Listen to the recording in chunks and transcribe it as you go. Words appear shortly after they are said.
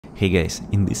Hey guys,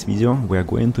 in this video we are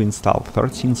going to install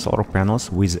 13 solar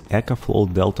panels with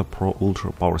Ecoflow Delta Pro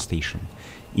Ultra power station.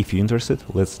 If you're interested,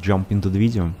 let's jump into the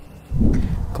video.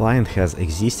 Client has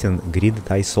existing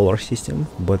grid-tie solar system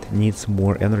but needs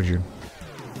more energy.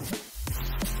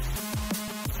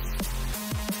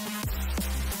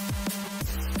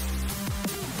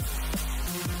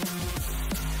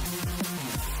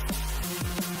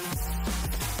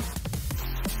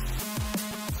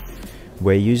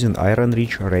 We're using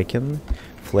iron-rich racking,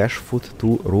 flash foot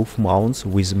 2 roof mounts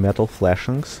with metal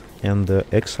flashings and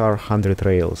XR100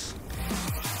 rails.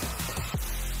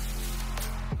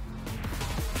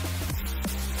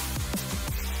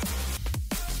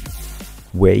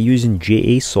 We're using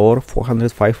JA Solar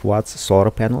 405 watts solar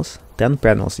panels. 10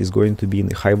 panels is going to be in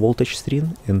the high voltage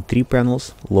stream and 3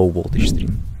 panels low voltage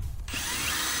stream.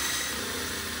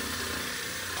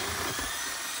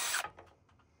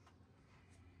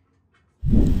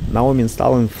 Now I'm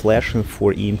installing flashing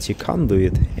for EMT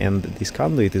conduit, and this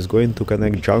conduit is going to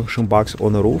connect junction box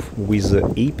on the roof with the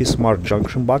APSmart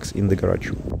junction box in the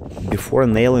garage. Before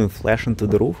nailing flashing to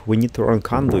the roof, we need to run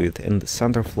conduit and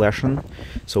center flashing,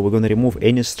 so we're going to remove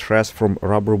any stress from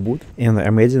rubber boot, and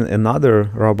I'm adding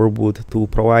another rubber boot to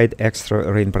provide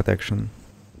extra rain protection.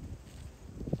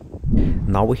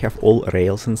 Now we have all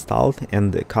rails installed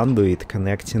and the conduit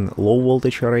connecting low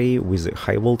voltage array with the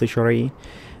high voltage array,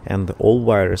 and all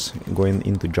wires going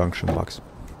into junction box.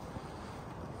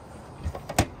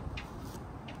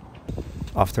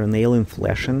 After nailing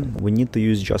flashing, we need to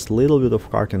use just a little bit of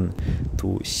caulking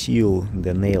to seal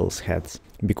the nails heads.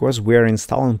 Because we are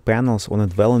installing panels on a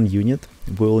dwelling unit,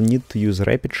 we will need to use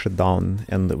rapid shutdown,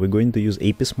 and we're going to use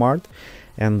APSmart,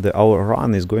 and our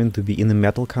run is going to be in a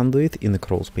metal conduit in the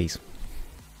crawl space.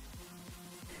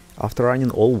 After running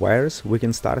all wires, we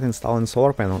can start installing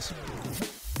solar panels.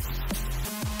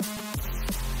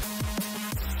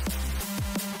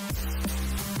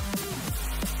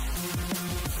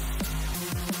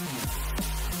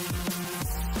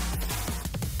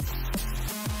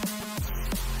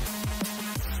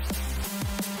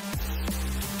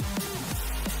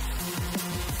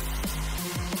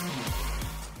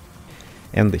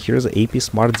 And here's the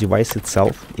APSmart device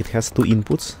itself. It has 2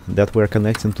 inputs that we are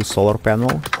connecting to solar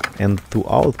panel, and 2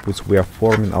 outputs we are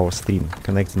forming our stream,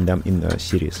 connecting them in a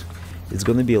series. It's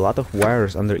gonna be a lot of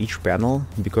wires under each panel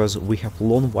because we have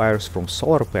lone wires from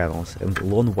solar panels and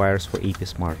lone wires for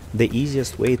APSmart. The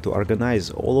easiest way to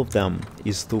organize all of them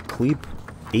is to clip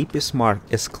APSmart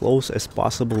as close as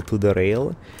possible to the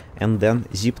rail and then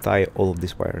zip tie all of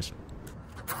these wires.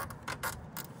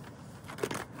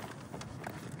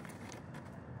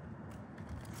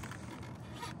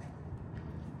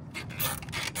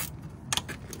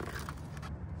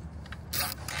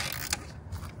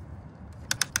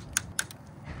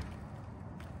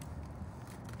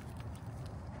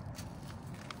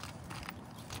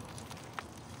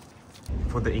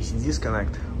 For the AC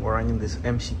disconnect, we're running this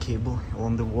MC cable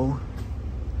along the wall,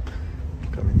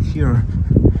 coming here,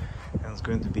 and it's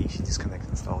going to be AC disconnect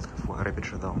installed for rapid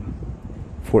shutdown.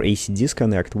 For AC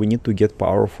disconnect, we need to get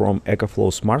power from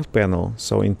Ecoflow Smart Panel,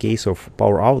 so in case of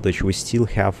power outage, we still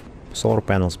have solar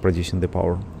panels producing the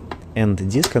power. And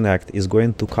disconnect is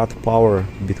going to cut power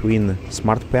between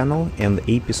Smart Panel and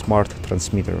APSmart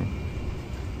transmitter.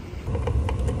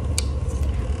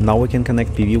 Now we can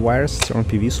connect PV wires, turn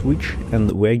PV switch,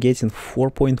 and we're getting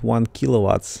 4.1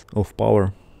 kilowatts of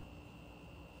power.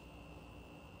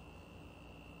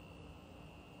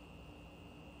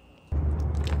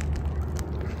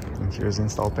 And here's the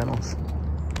installed panels.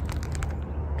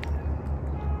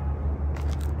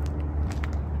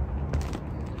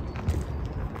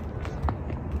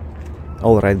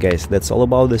 Alright guys, that's all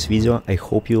about this video. I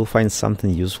hope you'll find something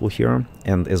useful here,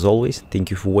 and as always, thank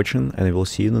you for watching and I will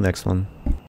see you in the next one.